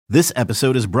This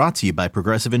episode is brought to you by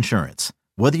Progressive Insurance.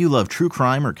 Whether you love true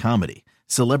crime or comedy,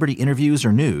 celebrity interviews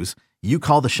or news, you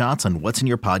call the shots on what's in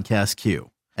your podcast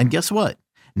queue. And guess what?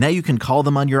 Now you can call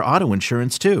them on your auto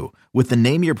insurance too with the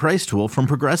Name Your Price tool from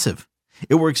Progressive.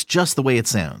 It works just the way it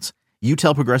sounds. You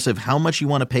tell Progressive how much you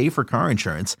want to pay for car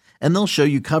insurance, and they'll show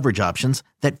you coverage options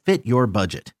that fit your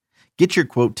budget. Get your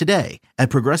quote today at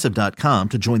Progressive.com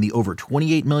to join the over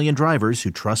 28 million drivers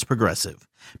who trust Progressive.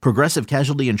 Progressive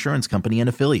Casualty Insurance Company and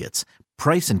Affiliates.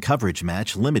 Price and coverage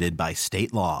match limited by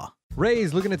state law.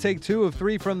 Rays looking to take 2 of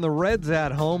 3 from the Reds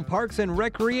at home. Parks and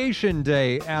Recreation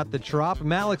Day at the Trop.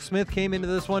 Malik Smith came into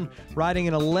this one riding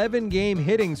an 11-game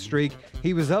hitting streak.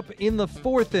 He was up in the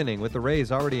 4th inning with the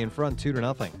Rays already in front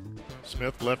 2-0.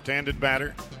 Smith, left-handed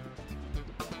batter.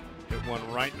 Hit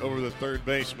one right over the third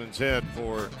baseman's head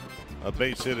for a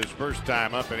base hit his first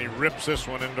time up, and he rips this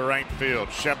one into right field.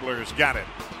 Schebler's got it.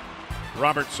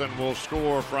 Robertson will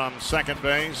score from second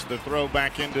base. The throw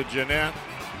back into Jeanette.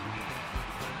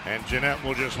 And Jeanette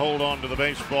will just hold on to the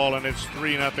baseball, and it's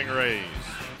 3-0 Rays.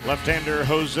 Left-hander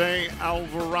Jose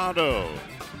Alvarado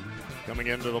coming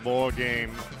into the ball game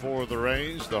for the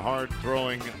Rays. The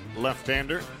hard-throwing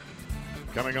left-hander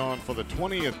coming on for the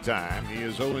 20th time. He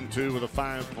is 0-2 with a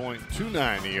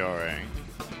 5.29 ERA.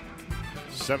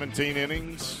 17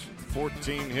 innings,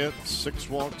 14 hits, 6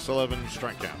 walks, 11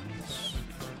 strikeouts.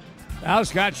 Now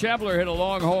Scott Schebler hit a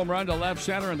long home run to left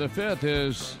center in the 5th,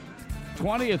 his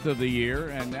 20th of the year,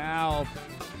 and now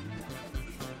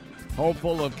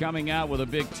hopeful of coming out with a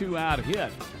big 2-out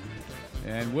hit.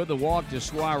 And with the walk to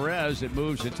Suarez, it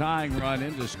moves the tying run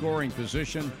into scoring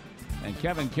position. And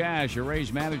Kevin Cash, a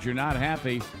Rays manager, not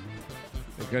happy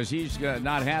because he's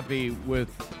not happy with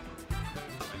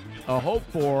a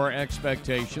hope-for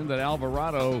expectation that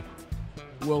Alvarado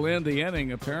will end the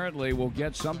inning. Apparently will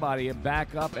get somebody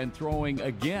back up and throwing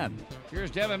again. Here's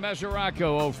Devin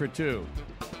Mesoraco 0 for 2.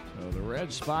 So the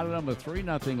Reds spotted him a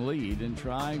 3-0 lead and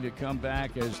trying to come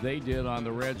back as they did on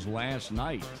the Reds last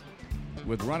night,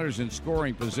 with runners in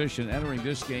scoring position entering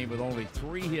this game with only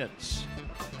 3 hits.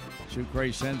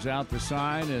 Sucre sends out the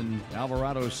sign, and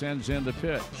Alvarado sends in the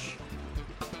pitch.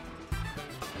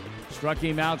 Struck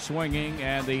him out swinging,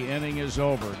 and the inning is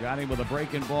over. Got him with a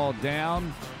breaking ball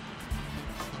down.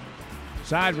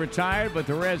 Side retired, but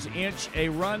the Reds inch a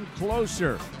run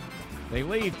closer. They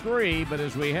lead 3, but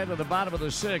as we head to the bottom of the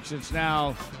 6th, it's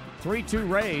now 3-2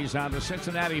 Rays on the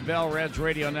Cincinnati Bell Reds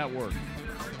Radio Network.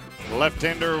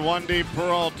 Left-hander Wandy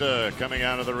Peralta coming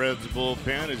out of the Reds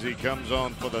bullpen as he comes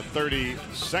on for the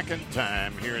 32nd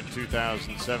time here in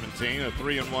 2017. A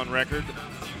 3-1 record,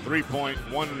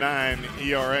 3.19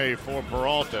 ERA for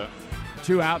Peralta.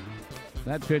 2 out.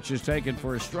 That pitch is taken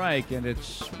for a strike, and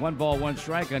it's 1 ball, 1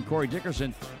 strike on Corey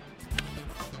Dickerson.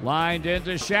 Lined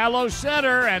into shallow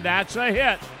center, and that's a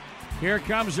hit. Here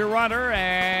comes the runner,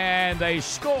 and they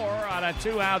score on a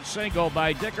 2-out single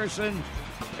by Dickerson,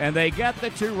 and they get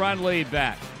the 2-run lead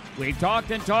back. We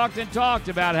talked and talked and talked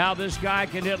about how this guy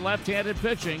can hit left-handed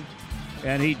pitching,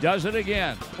 and he does it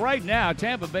again. Right now,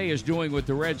 Tampa Bay is doing what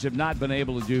the Reds have not been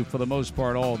able to do for the most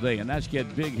part all day, and that's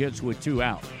get big hits with 2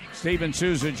 out. Steven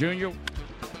Souza Jr.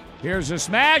 Here's a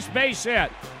smash, base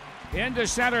hit into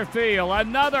center field.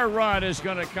 Another run is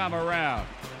going to come around,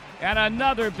 and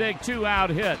another big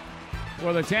 2-out hit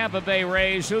for the Tampa Bay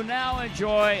Rays, who now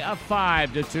enjoy a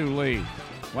 5-2 lead.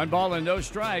 1 ball and no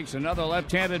strikes. Another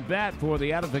left-handed bat for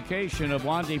the edification of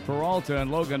Wandy Peralta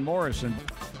and Logan Morrison.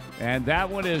 And that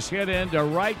one is hit into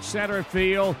right center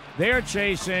field. They're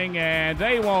chasing, and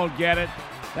they won't get it.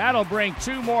 That'll bring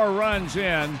 2 more runs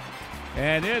in.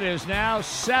 And it is now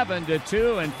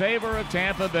 7-2 in favor of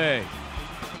Tampa Bay.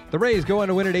 The Rays go on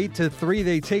to win at 8-3.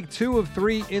 They take 2 of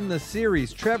 3 in the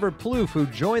series. Trevor Plouffe, who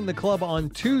joined the club on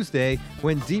Tuesday,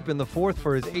 went deep in the 4th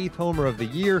for his 8th homer of the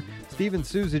year. Steven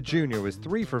Souza Jr. was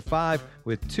 3 for 5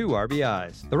 with 2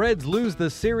 RBIs. The Reds lose the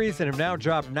series and have now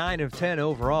dropped 9 of 10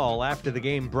 overall. After the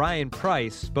game, Brian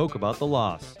Price spoke about the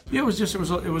loss. Yeah, it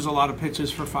was a lot of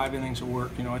pitches for 5 innings of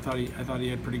work. You know, I thought he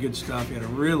had pretty good stuff. He had a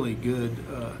really good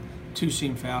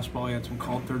 2-seam fastball. He had some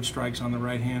called third strikes on the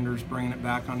right-handers, bringing it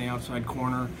back on the outside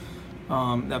corner.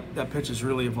 That pitch has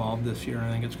really evolved this year. I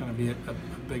think it's going to be a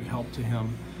big help to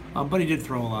him. But he did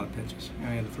throw a lot of pitches. You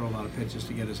know, he had to throw a lot of pitches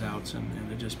to get his outs, and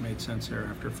it just made sense there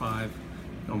after 5.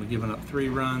 Only given up 3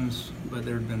 runs, but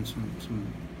there had been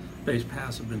some base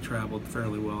paths have been traveled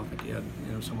fairly well. I think he had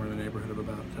somewhere in the neighborhood of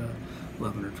about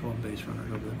 11 or 12 base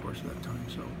runners over the course of that time.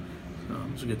 So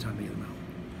it was a good time to get him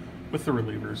out. With the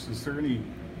relievers, is there any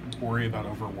worry about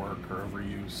overwork or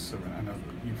overuse? I know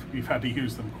you've had to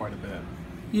use them quite a bit.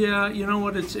 Yeah, you know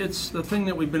what? It's the thing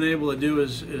that we've been able to do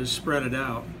is spread it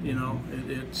out. You know,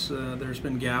 there's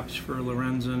been gaps for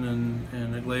Lorenzen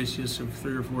and Iglesias of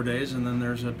 3 or 4 days, and then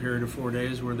there's a period of 4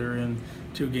 days where they're in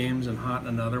 2 games and hot in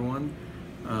another one.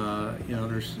 You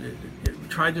know,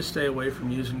 tried to stay away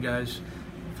from using guys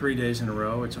 3 days in a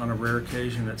row. It's on a rare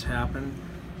occasion it's happened.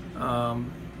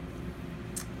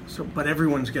 But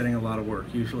everyone's getting a lot of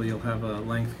work. Usually you'll have a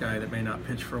length guy that may not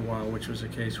pitch for a while, which was the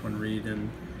case when Reed and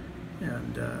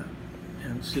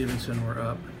Stevenson were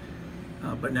up.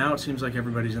 But now it seems like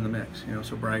everybody's in the mix. You know,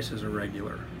 so Bryce is a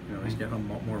regular. You know, he's getting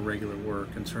more regular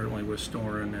work, and certainly with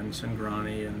Storen and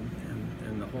Cingrani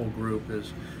and the whole group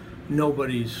is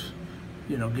nobody's,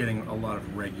 you know, getting a lot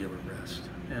of regular rest.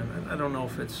 And I don't know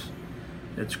if it's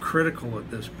critical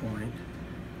at this point.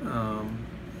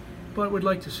 But would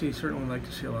certainly like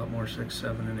to see a lot more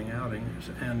 6-7 inning outings.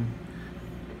 And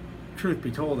truth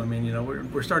be told, I mean, you know,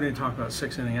 we're starting to talk about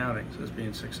 6 inning outings as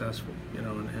being successful, you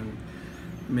know, and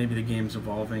maybe the game's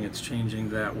evolving. It's changing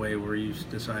that way where you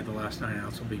decide the last 9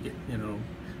 outs will be, you know,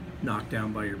 knocked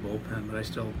down by your bullpen. But I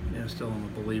still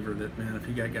am a believer that, man, if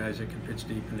you got guys that can pitch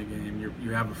deep in the game,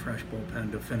 you have a fresh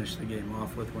bullpen to finish the game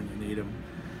off with when you need them.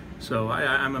 So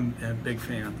I'm a big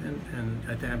fan, and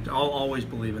I think I'll always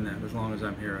believe in that as long as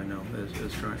I'm here. I know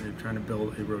is trying to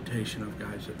build a rotation of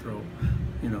guys that throw,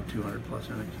 you know, 200 plus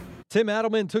innings. Tim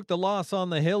Adelman took the loss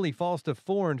on the hill. He falls to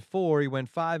 4-4. He went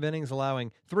 5 innings,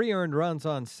 allowing 3 earned runs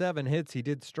on 7 hits. He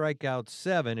did strike out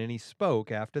 7, and he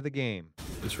spoke after the game.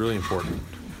 It's really important.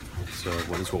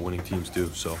 It's what winning teams do.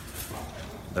 So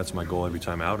that's my goal every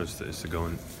time out is to go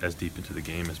in as deep into the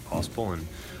game as possible. And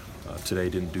today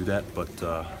didn't do that, but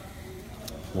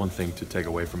one thing to take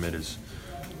away from it is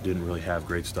didn't really have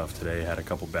great stuff today. Had a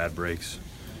couple bad breaks,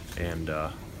 and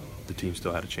the team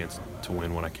still had a chance to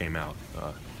win when I came out.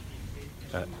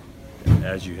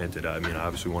 As you hinted, I mean, I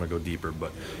obviously want to go deeper,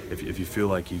 but if you feel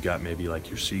like you got maybe like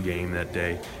your C game that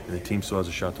day and the team still has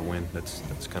a shot to win,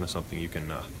 that's kind of something you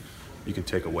can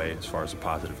take away as far as the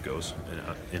positive goes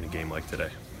in a game like today.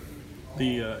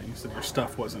 You said your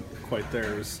stuff wasn't quite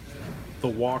there. Is the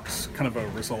walks kind of a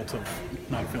result of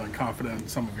not feeling confident in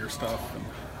some of your stuff?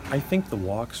 I think the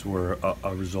walks were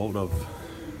a result of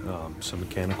some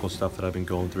mechanical stuff that I've been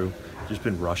going through. Just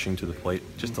been rushing to the plate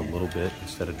just a little bit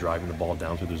instead of driving the ball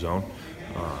down through the zone.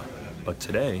 But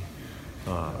today,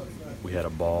 we had a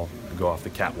ball go off the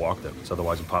catwalk that was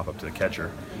otherwise a pop-up to the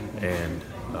catcher. And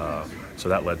so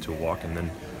that led to a walk, and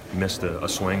then missed a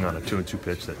swing on a 2-2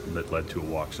 pitch that led to a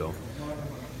walk. So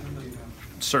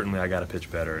certainly I got to pitch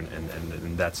better,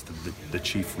 and that's the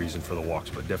chief reason for the walks.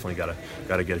 But definitely got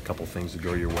to get a couple things to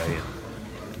go your way,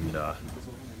 and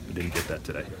didn't get that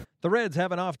today. The Reds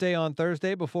have an off day on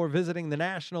Thursday before visiting the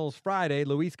Nationals Friday.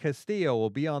 Luis Castillo will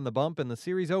be on the bump in the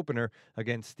series opener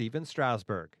against Steven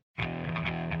Strasburg.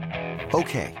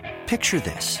 Okay, picture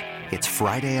this. It's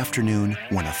Friday afternoon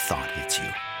when a thought hits you.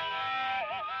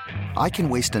 I can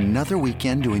waste another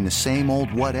weekend doing the same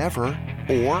old whatever,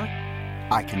 or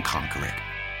I can conquer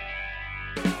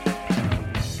it.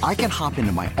 I can hop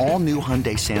into my all-new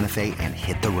Hyundai Santa Fe and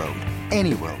hit the road.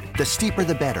 Any road. The steeper,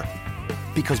 the better.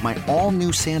 Because my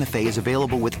all-new Santa Fe is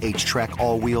available with H-Track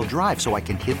all-wheel drive, so I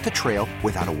can hit the trail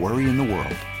without a worry in the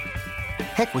world.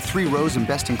 Heck, with 3 rows and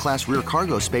best-in-class rear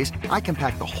cargo space, I can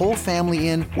pack the whole family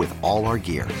in with all our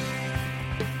gear.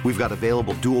 We've got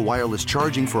available dual wireless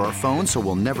charging for our phones, so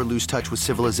we'll never lose touch with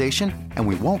civilization, and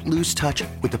we won't lose touch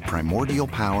with the primordial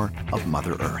power of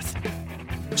Mother Earth.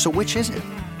 So which is it?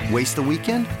 Waste the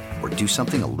weekend or do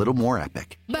something a little more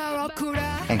epic?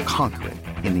 And conquer it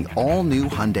in the all-new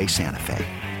Hyundai Santa Fe.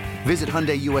 Visit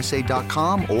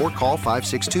HyundaiUSA.com or call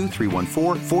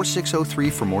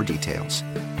 562-314-4603 for more details.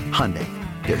 Hyundai,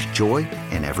 there's joy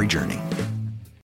in every journey.